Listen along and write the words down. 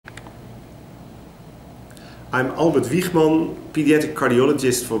I'm Albert Wiegman, pediatric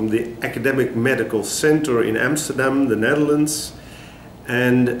cardiologist from the Academic Medical Center in Amsterdam, the Netherlands,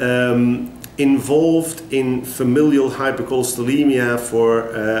 and involved in familial hypercholesterolaemia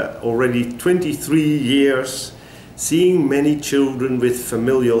for already 23 years, seeing many children with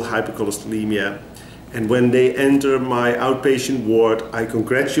familial hypercholesterolaemia. And when they enter my outpatient ward, I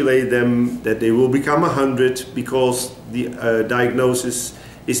congratulate them that they will become 100 because the diagnosis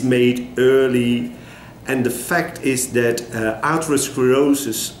is made early. And the fact is that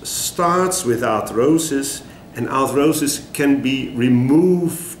atherosclerosis starts with arthrosis, and arthrosis can be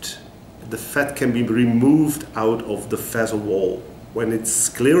removed, the fat can be removed out of the vessel wall. When it's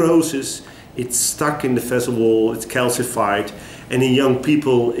sclerosis, it's stuck in the vessel wall, it's calcified, and in young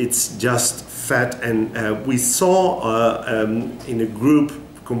people it's just fat. And we saw in a group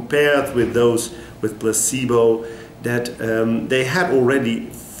compared with those with placebo that they had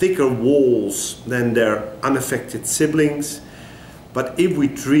already thicker walls than their unaffected siblings. But if we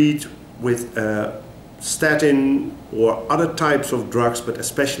treat with statin or other types of drugs, but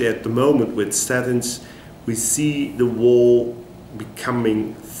especially at the moment with statins, we see the wall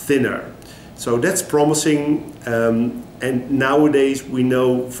becoming thinner. So that's promising, and nowadays we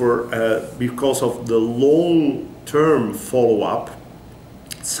know because of the long-term follow-up,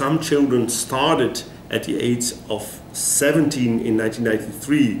 some children started at the age of 17 in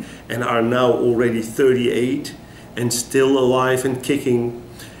 1993 and are now already 38 and still alive and kicking,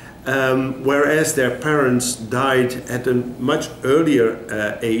 whereas their parents died at a much earlier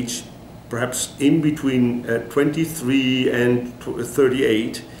age, perhaps in between 23 and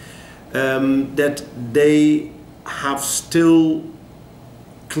 38, that they have still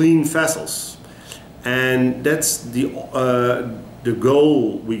clean vessels. And that's the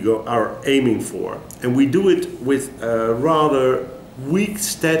goal we are aiming for. And we do it with rather weak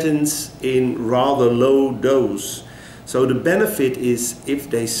statins in rather low dose. So the benefit is if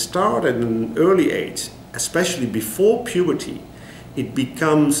they start at an early age, especially before puberty, it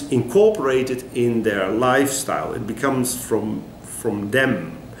becomes incorporated in their lifestyle. It becomes from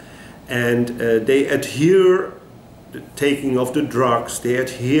them. And they adhere the taking of the drugs, they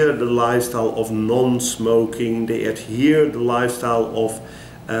adhere the lifestyle of non-smoking, they adhere the lifestyle of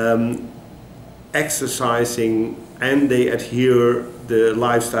exercising, and they adhere the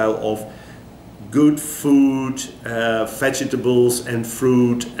lifestyle of good food, vegetables and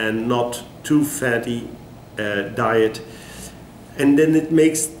fruit, and not too fatty diet. And then it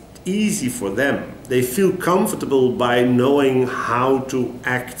makes it easy for them. They feel comfortable by knowing how to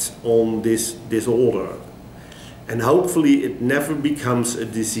act on this disorder. And hopefully it never becomes a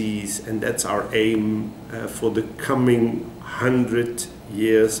disease, and that's our aim for the coming 100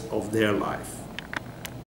 years of their life.